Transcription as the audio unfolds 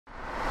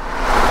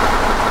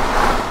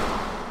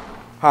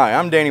Hi,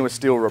 I'm Danny with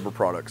Steel Rubber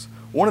Products.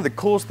 One of the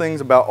coolest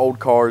things about old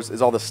cars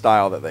is all the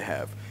style that they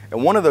have.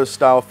 And one of those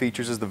style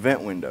features is the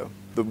vent window.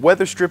 The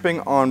weather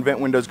stripping on vent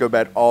windows go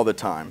bad all the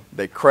time.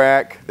 They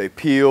crack, they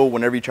peel,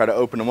 whenever you try to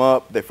open them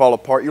up, they fall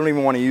apart. You don't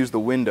even want to use the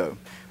window.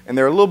 And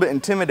they're a little bit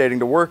intimidating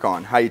to work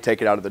on. How you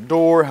take it out of the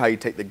door, how you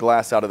take the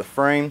glass out of the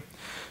frame.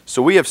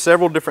 So we have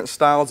several different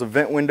styles of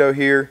vent window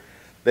here.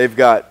 They've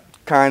got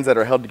kinds that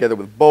are held together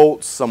with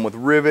bolts, some with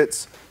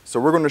rivets. So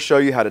we're going to show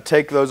you how to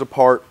take those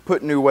apart,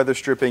 put new weather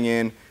stripping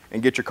in,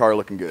 and get your car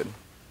looking good.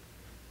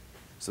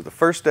 So the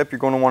first step you're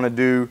going to want to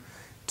do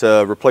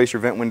to replace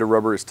your vent window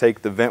rubber is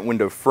take the vent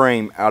window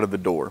frame out of the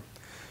door.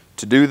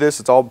 To do this,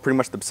 it's all pretty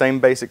much the same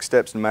basic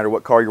steps no matter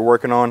what car you're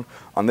working on.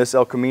 On this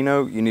El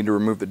Camino, you need to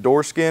remove the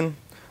door skin,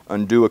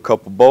 undo a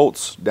couple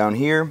bolts down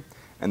here,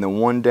 and then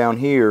one down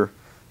here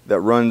that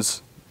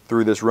runs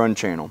through this run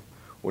channel.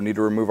 We'll need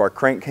to remove our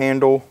crank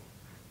handle.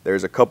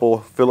 There's a couple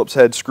Phillips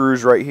head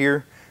screws right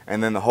here,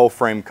 and then the whole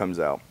frame comes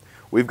out.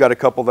 We've got a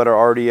couple that are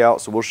already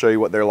out, so we'll show you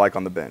what they're like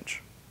on the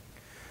bench.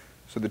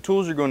 So the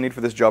tools you're going to need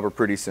for this job are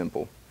pretty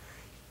simple.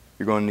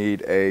 You're going to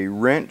need a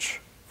wrench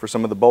for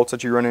some of the bolts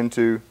that you run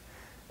into,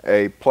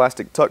 a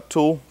plastic tuck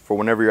tool for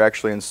whenever you're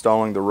actually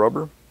installing the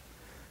rubber,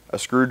 a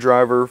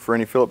screwdriver for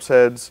any Phillips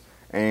heads,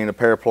 and a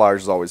pair of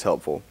pliers is always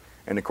helpful.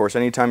 And of course,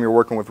 anytime you're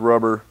working with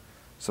rubber,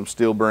 some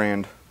Steel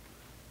brand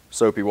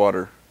soapy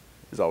water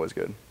is always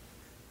good.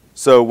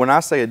 So when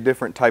I say a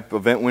different type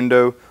of vent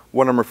window,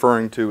 what I'm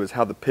referring to is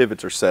how the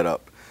pivots are set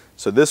up.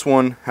 So this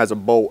one has a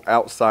bolt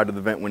outside of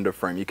the vent window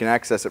frame. You can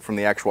access it from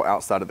the actual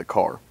outside of the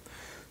car.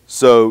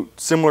 So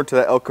similar to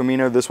that El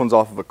Camino, this one's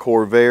off of a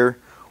Corvair.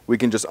 We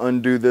can just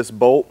undo this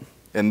bolt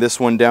and this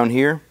one down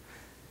here,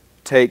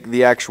 take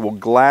the actual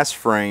glass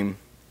frame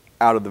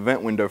out of the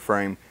vent window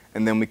frame,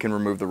 and then we can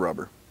remove the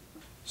rubber.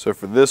 So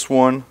for this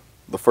one,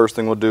 the first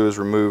thing we'll do is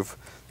remove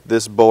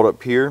this bolt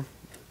up here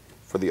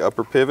for the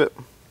upper pivot.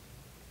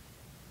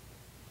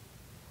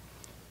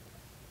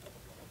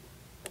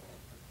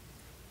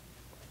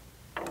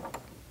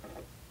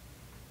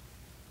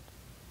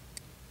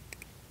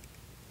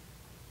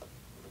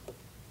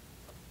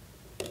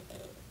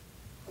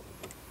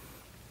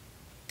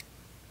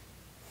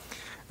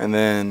 And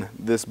then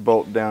this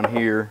bolt down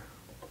here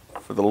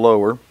for the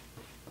lower.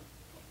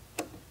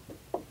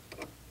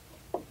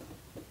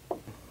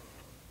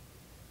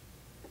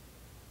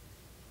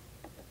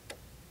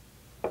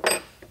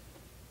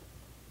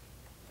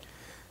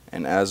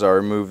 And as I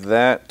remove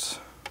that,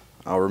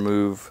 I'll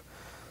remove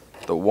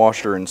the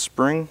washer and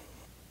spring.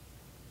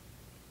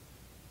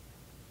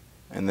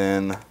 And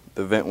then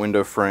the vent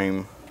window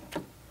frame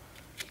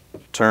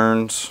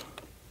turns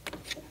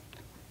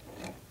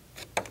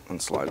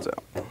and slides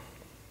out.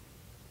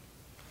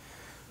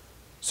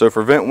 So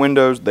for vent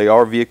windows, they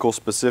are vehicle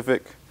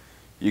specific.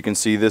 You can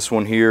see this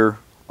one here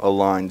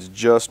aligns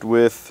just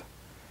with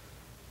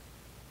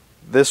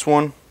this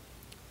one.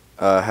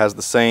 Has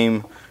the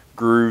same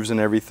grooves and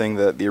everything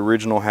that the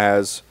original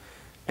has,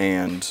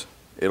 and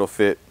it'll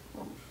fit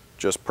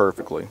just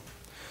perfectly.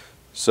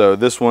 So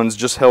this one's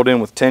just held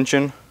in with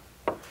tension,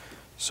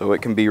 so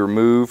it can be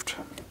removed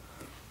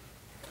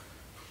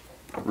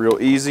real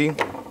easy.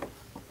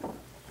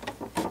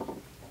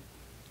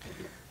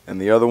 And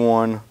the other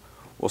one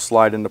will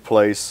slide into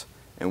place,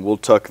 and we'll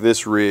tuck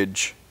this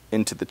ridge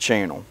into the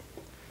channel.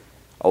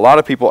 A lot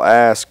of people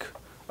ask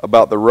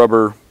about the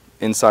rubber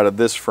inside of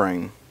this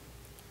frame,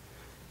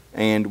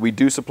 and we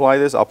do supply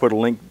this. I'll put a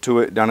link to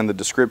it down in the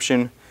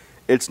description.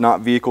 It's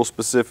not vehicle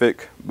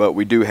specific, but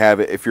we do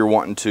have it if you're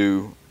wanting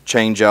to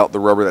change out the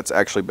rubber that's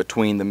actually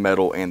between the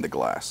metal and the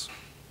glass.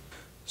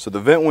 So the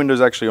vent window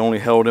is actually only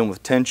held in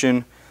with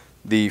tension.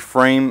 The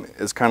frame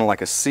is kind of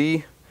like a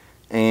C,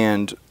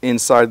 and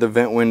inside the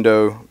vent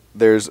window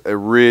there's a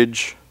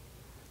ridge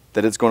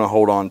that it's going to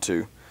hold on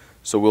to.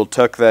 So we'll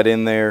tuck that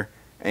in there,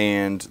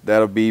 and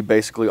that'll be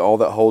basically all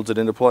that holds it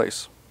into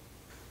place.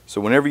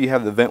 So whenever you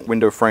have the vent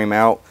window frame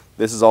out,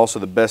 this is also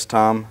the best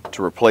time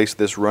to replace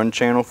this run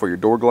channel for your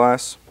door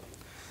glass.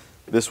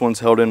 This one's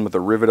held in with a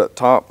rivet up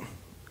top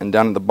and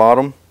down at the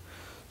bottom,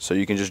 so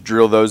you can just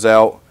drill those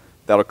out.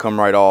 That'll come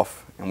right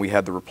off, and we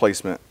have the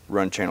replacement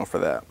run channel for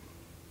that.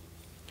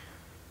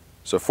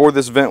 So for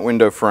this vent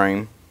window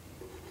frame,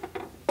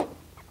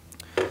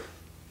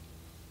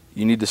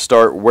 you need to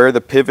start where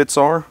the pivots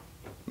are,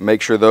 make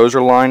sure those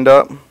are lined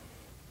up,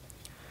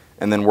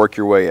 and then work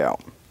your way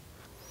out.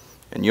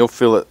 And you'll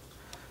feel it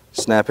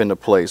snap into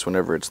place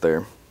whenever it's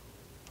there.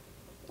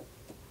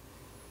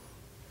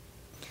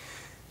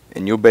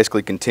 And you'll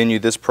basically continue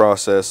this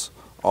process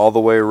all the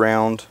way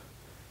around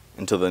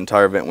until the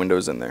entire vent window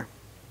is in there.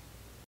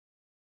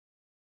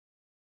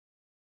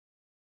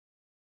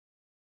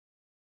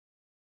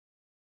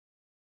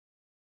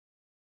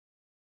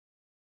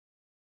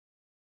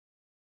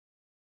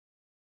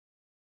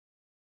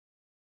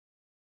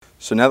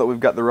 So now that we've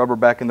got the rubber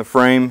back in the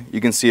frame,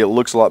 you can see it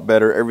looks a lot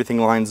better. Everything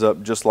lines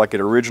up just like it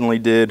originally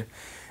did,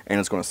 and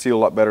it's going to seal a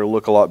lot better,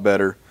 look a lot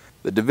better.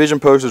 The division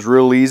post is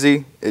real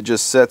easy. It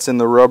just sets in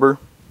the rubber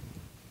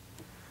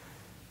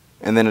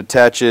and then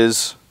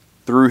attaches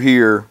through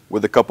here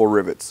with a couple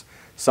rivets.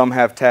 Some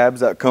have tabs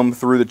that come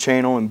through the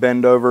channel and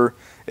bend over.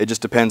 It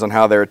just depends on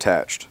how they're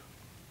attached.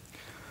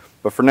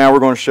 But for now,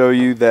 we're going to show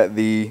you that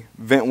the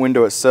vent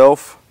window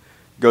itself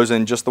goes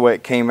in just the way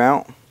it came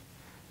out.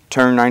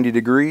 Turn 90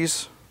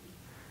 degrees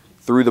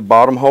through the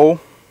bottom hole,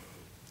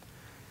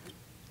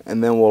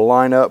 and then we'll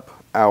line up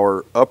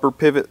our upper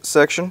pivot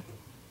section.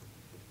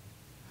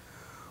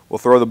 We'll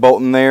throw the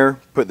bolt in there,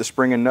 put the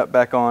spring and nut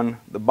back on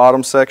the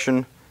bottom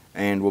section,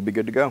 and we'll be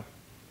good to go.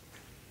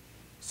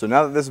 So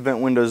now that this vent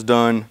window is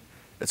done,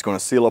 it's going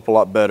to seal up a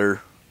lot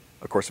better,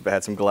 of course if it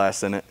had some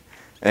glass in it,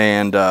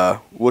 and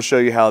we'll show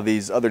you how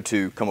these other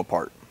two come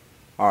apart.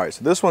 Alright,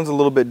 so this one's a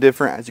little bit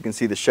different. As you can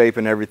see, the shape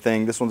and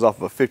everything. This one's off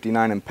of a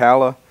 59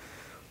 Impala,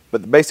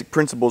 but the basic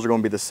principles are going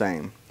to be the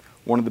same.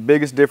 One of the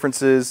biggest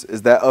differences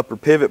is that upper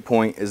pivot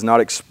point is not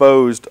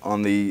exposed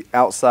on the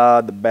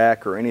outside, the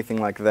back, or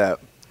anything like that.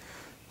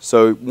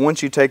 So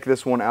once you take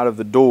this one out of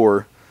the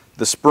door,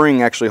 the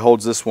spring actually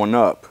holds this one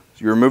up.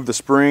 So you remove the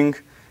spring,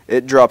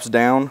 it drops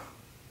down,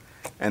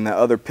 and the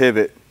other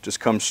pivot just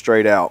comes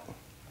straight out,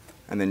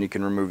 and then you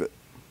can remove it.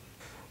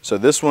 So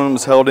this one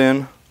was held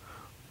in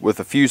with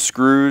a few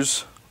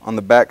screws on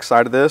the back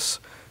side of this.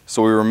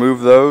 So we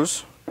remove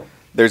those.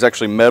 There's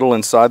actually metal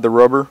inside the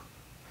rubber,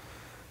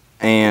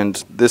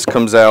 and this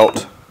comes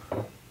out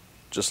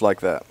just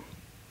like that.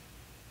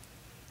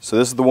 So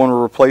this is the one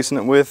we're replacing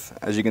it with.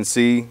 As you can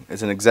see,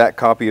 it's an exact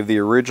copy of the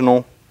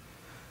original,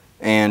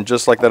 and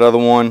just like that other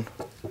one,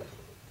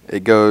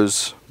 it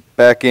goes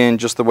back in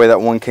just the way that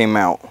one came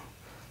out.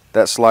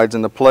 That slides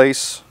into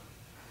place.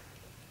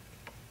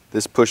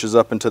 This pushes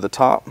up into the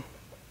top,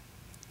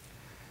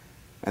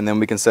 and then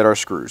we can set our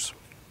screws.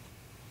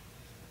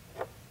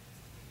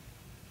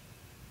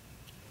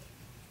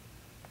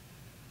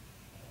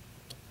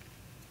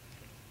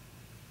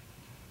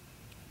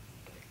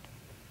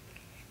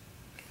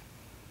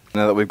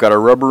 Now that we've got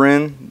our rubber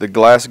in, the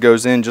glass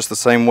goes in just the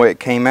same way it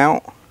came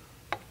out.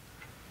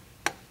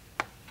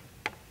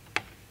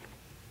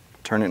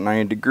 Turn it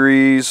 90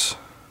 degrees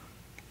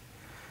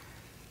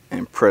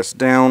and press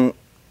down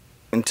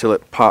until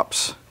it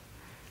pops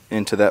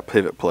into that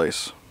pivot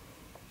place.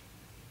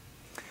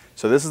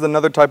 So this is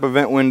another type of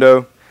vent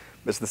window,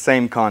 but it's the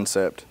same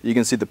concept. You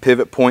can see the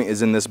pivot point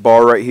is in this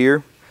bar right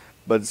here,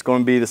 but it's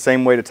going to be the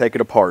same way to take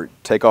it apart.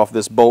 Take off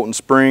this bolt and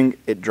spring,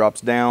 it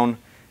drops down,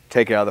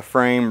 take it out of the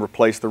frame,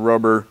 replace the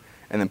rubber,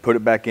 and then put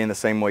it back in the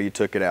same way you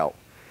took it out.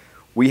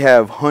 We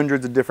have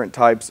hundreds of different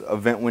types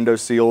of vent window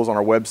seals on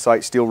our website,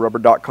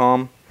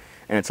 steelrubber.com,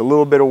 and it's a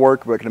little bit of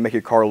work, but it can make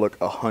your car look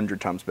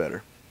 100 times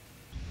better.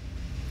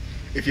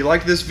 If you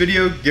liked this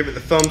video, give it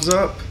the thumbs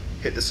up,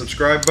 hit the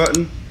subscribe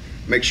button,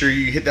 make sure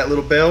you hit that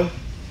little bell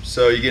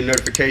so you get a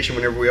notification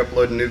whenever we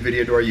upload a new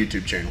video to our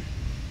YouTube channel.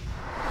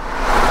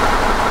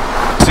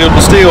 Seal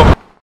to steel.